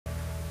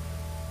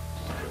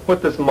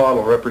what this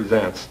model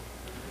represents.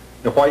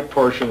 The white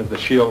portion is the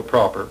shield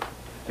proper.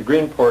 The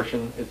green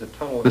portion is a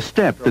tunnel. The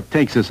step that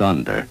takes us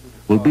under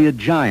will be a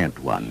giant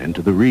one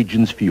into the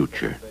region's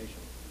future.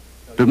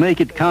 To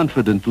make it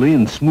confidently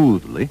and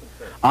smoothly,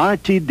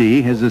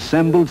 RTD has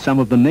assembled some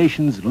of the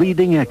nation's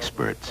leading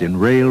experts in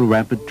rail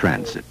rapid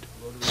transit,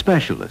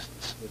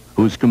 specialists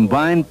whose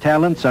combined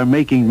talents are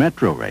making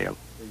Metrorail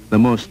the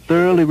most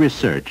thoroughly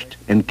researched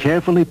and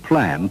carefully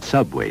planned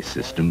subway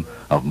system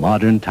of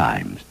modern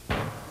times.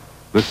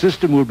 The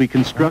system will be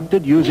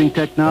constructed using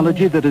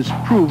technology that has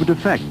proved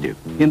effective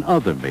in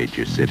other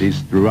major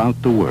cities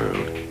throughout the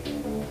world.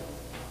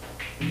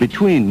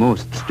 Between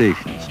most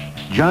stations,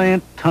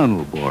 giant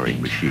tunnel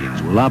boring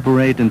machines will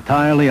operate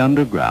entirely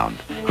underground,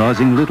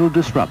 causing little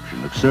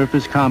disruption of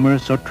surface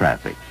commerce or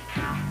traffic.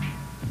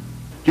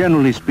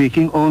 Generally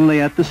speaking, only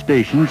at the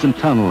stations and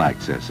tunnel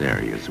access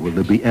areas will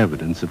there be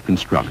evidence of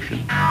construction.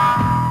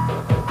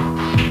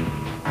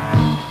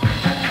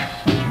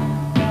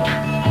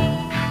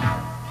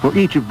 For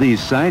each of these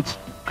sites,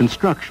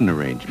 construction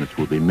arrangements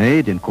will be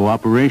made in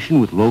cooperation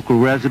with local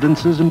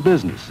residences and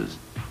businesses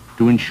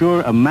to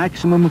ensure a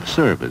maximum of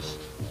service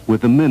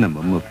with a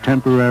minimum of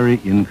temporary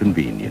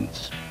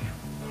inconvenience.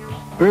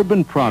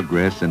 Urban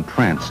progress and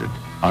transit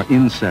are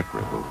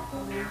inseparable.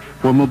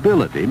 For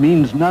mobility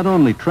means not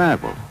only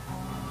travel,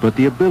 but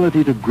the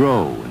ability to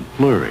grow and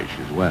flourish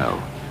as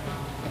well.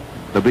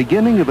 The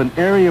beginning of an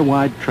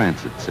area-wide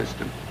transit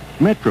system,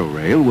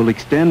 Metrorail will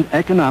extend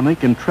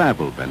economic and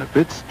travel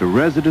benefits to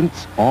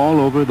residents all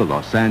over the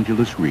Los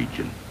Angeles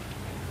region.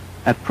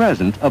 At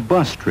present, a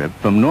bus trip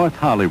from North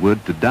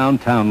Hollywood to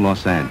downtown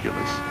Los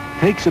Angeles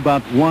takes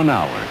about 1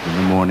 hour in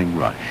the morning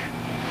rush.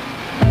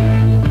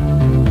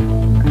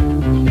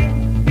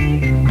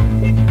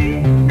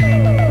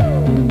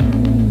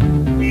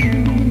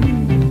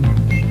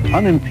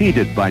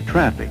 Unimpeded by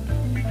traffic,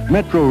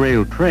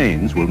 Metrorail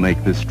trains will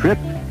make this trip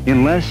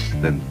in less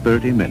than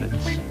 30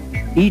 minutes.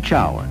 Each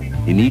hour,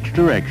 in each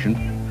direction,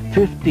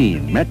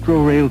 15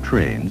 Metrorail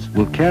trains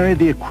will carry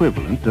the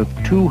equivalent of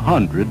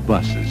 200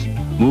 buses,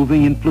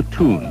 moving in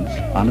platoons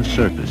on a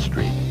surface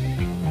street.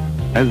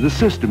 As the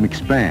system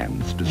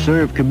expands to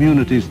serve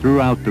communities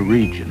throughout the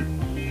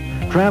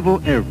region, travel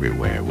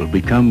everywhere will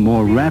become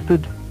more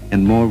rapid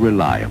and more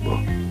reliable.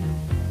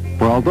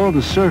 For although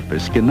the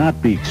surface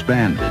cannot be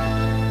expanded,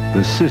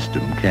 the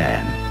system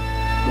can.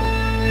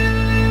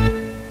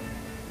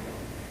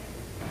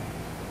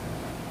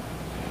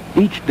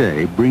 Each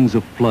day brings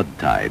a flood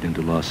tide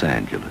into Los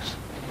Angeles.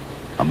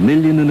 1.25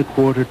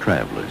 million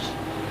travelers,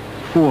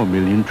 4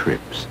 million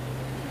trips.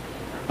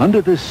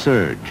 Under this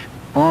surge,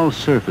 all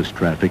surface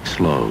traffic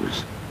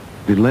slows.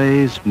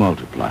 Delays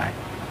multiply.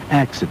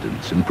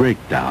 Accidents and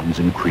breakdowns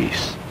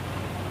increase.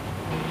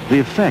 The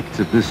effects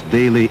of this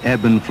daily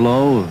ebb and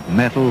flow of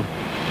metal,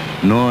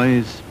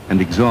 noise, and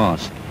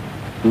exhaust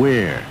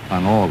wear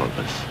on all of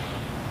us,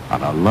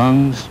 on our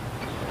lungs,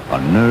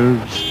 our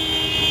nerves,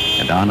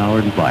 and on our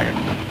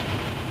environment.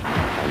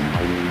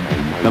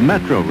 The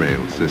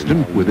Metrorail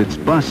system, with its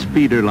bus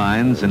feeder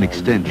lines and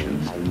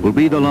extensions, will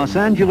be the Los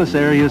Angeles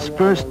area's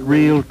first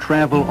real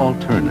travel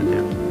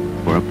alternative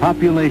for a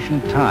population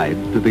tied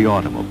to the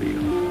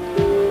automobile.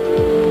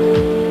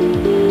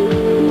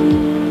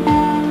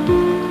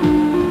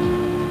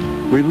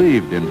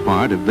 Relieved in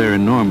part of their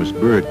enormous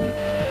burden,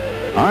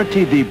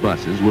 RTD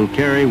buses will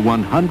carry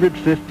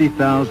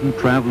 150,000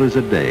 travelers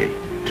a day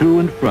to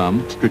and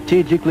from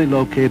strategically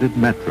located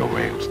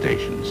Metrorail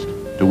stations,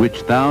 to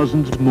which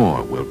thousands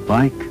more will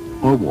bike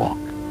or walk.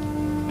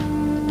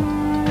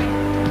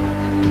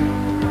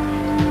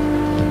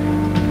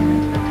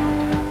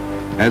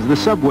 As the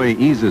subway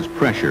eases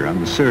pressure on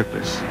the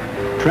surface,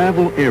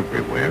 travel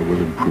everywhere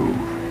will improve.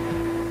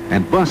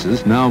 And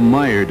buses now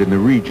mired in the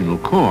regional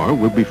core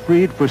will be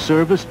freed for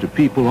service to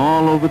people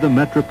all over the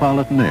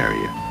metropolitan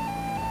area.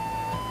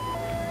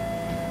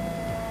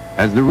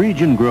 As the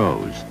region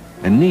grows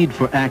and need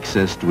for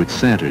access to its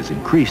centers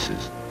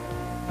increases,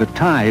 the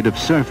tide of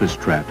surface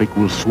traffic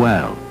will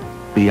swell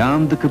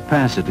beyond the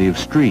capacity of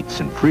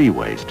streets and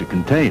freeways to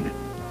contain it.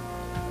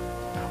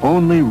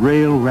 Only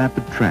rail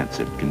rapid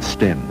transit can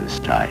stem this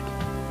tide,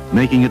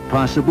 making it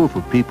possible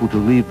for people to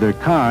leave their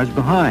cars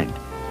behind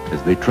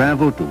as they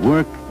travel to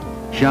work,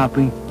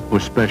 shopping, or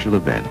special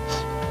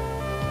events.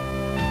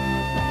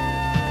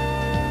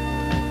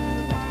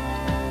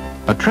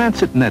 A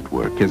transit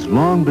network has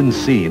long been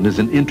seen as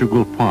an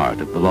integral part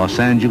of the Los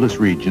Angeles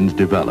region's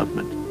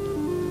development.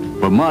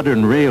 For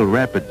modern rail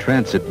rapid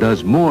transit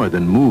does more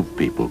than move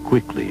people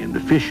quickly and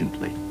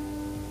efficiently.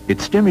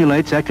 It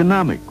stimulates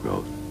economic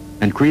growth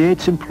and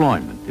creates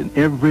employment in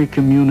every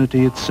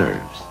community it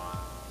serves.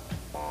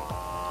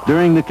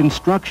 During the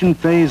construction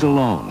phase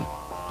alone,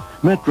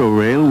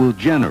 Metrorail will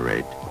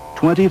generate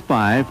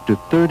 25 to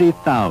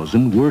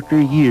 30,000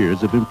 worker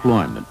years of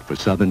employment for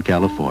Southern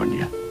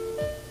California.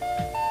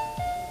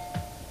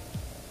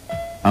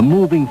 A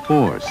moving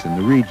force in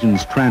the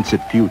region's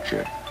transit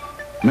future,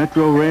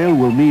 Metrorail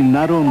will mean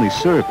not only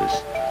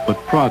service, but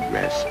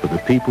progress for the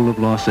people of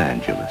Los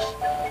Angeles.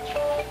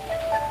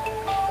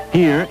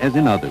 Here, as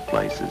in other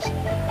places,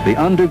 the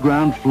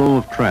underground flow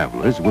of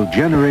travelers will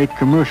generate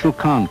commercial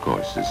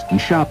concourses and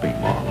shopping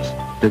malls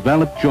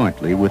developed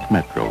jointly with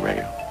Metro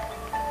Rail.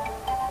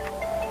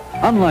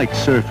 Unlike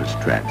surface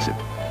transit,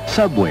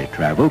 subway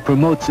travel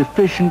promotes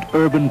efficient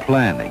urban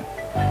planning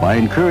by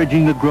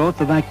encouraging the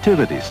growth of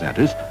activity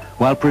centers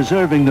while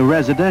preserving the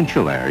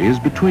residential areas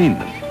between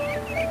them.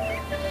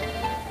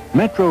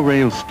 Metro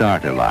Rail's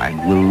starter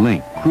line will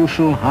link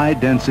crucial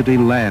high-density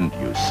land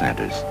use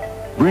centers,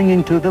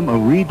 bringing to them a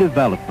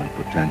redevelopment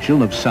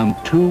potential of some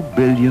 $2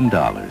 billion.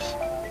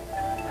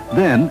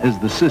 Then, as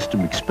the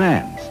system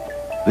expands,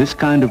 this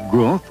kind of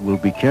growth will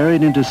be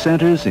carried into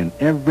centers in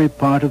every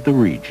part of the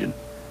region.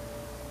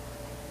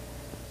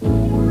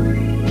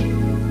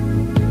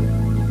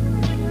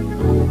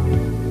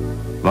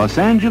 Los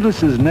Angeles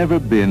has never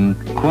been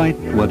quite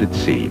what it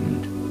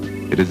seemed.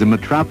 It is a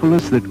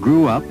metropolis that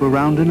grew up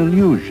around an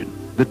illusion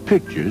that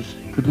pictures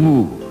could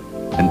move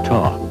and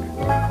talk.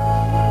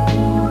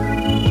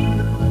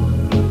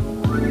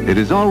 It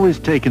has always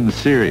taken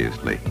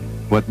seriously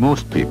what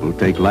most people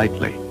take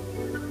lightly,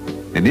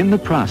 and in the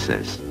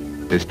process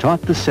has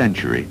taught the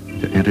century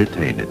to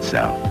entertain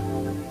itself.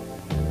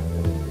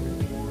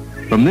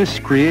 From this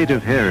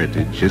creative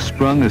heritage has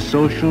sprung a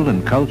social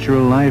and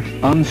cultural life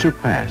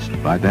unsurpassed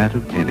by that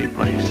of any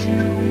place.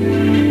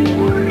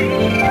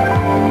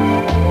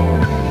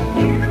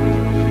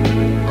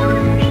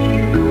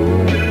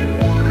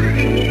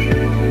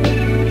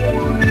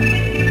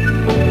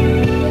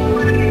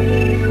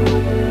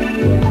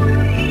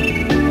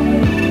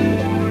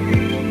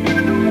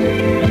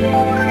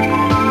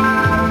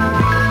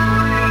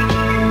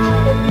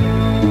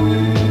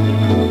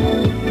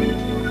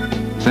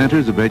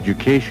 Centers of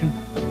education,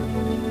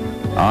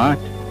 art,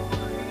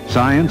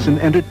 science, and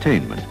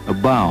entertainment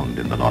abound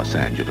in the Los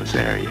Angeles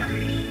area.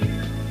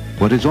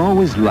 What has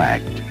always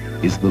lacked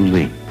is the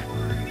link.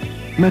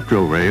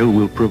 Metro Rail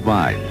will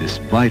provide this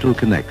vital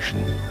connection,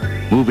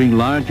 moving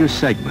larger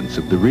segments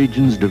of the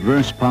region's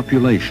diverse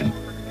population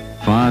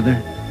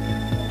farther,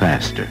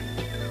 faster.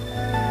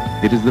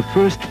 It is the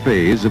first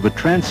phase of a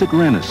transit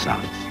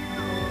renaissance,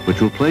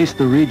 which will place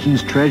the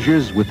region's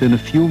treasures within a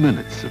few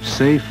minutes of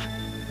safe,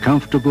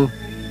 comfortable,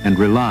 and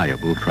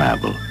reliable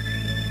travel.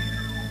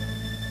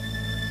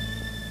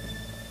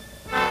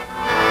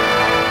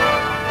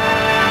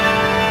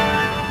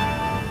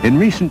 In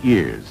recent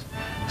years,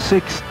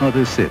 6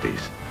 other cities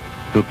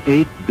took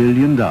 $8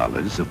 billion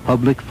of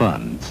public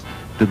funds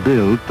to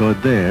build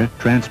toward their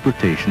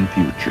transportation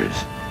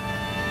futures.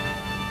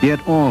 Yet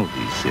all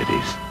these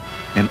cities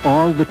and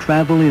all the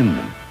travel in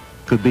them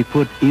could be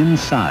put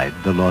inside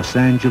the Los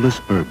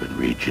Angeles urban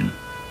region.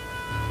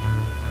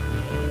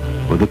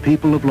 For the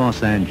people of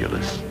Los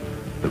Angeles,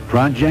 the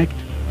project,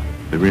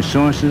 the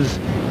resources,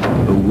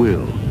 the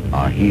will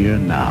are here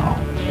now.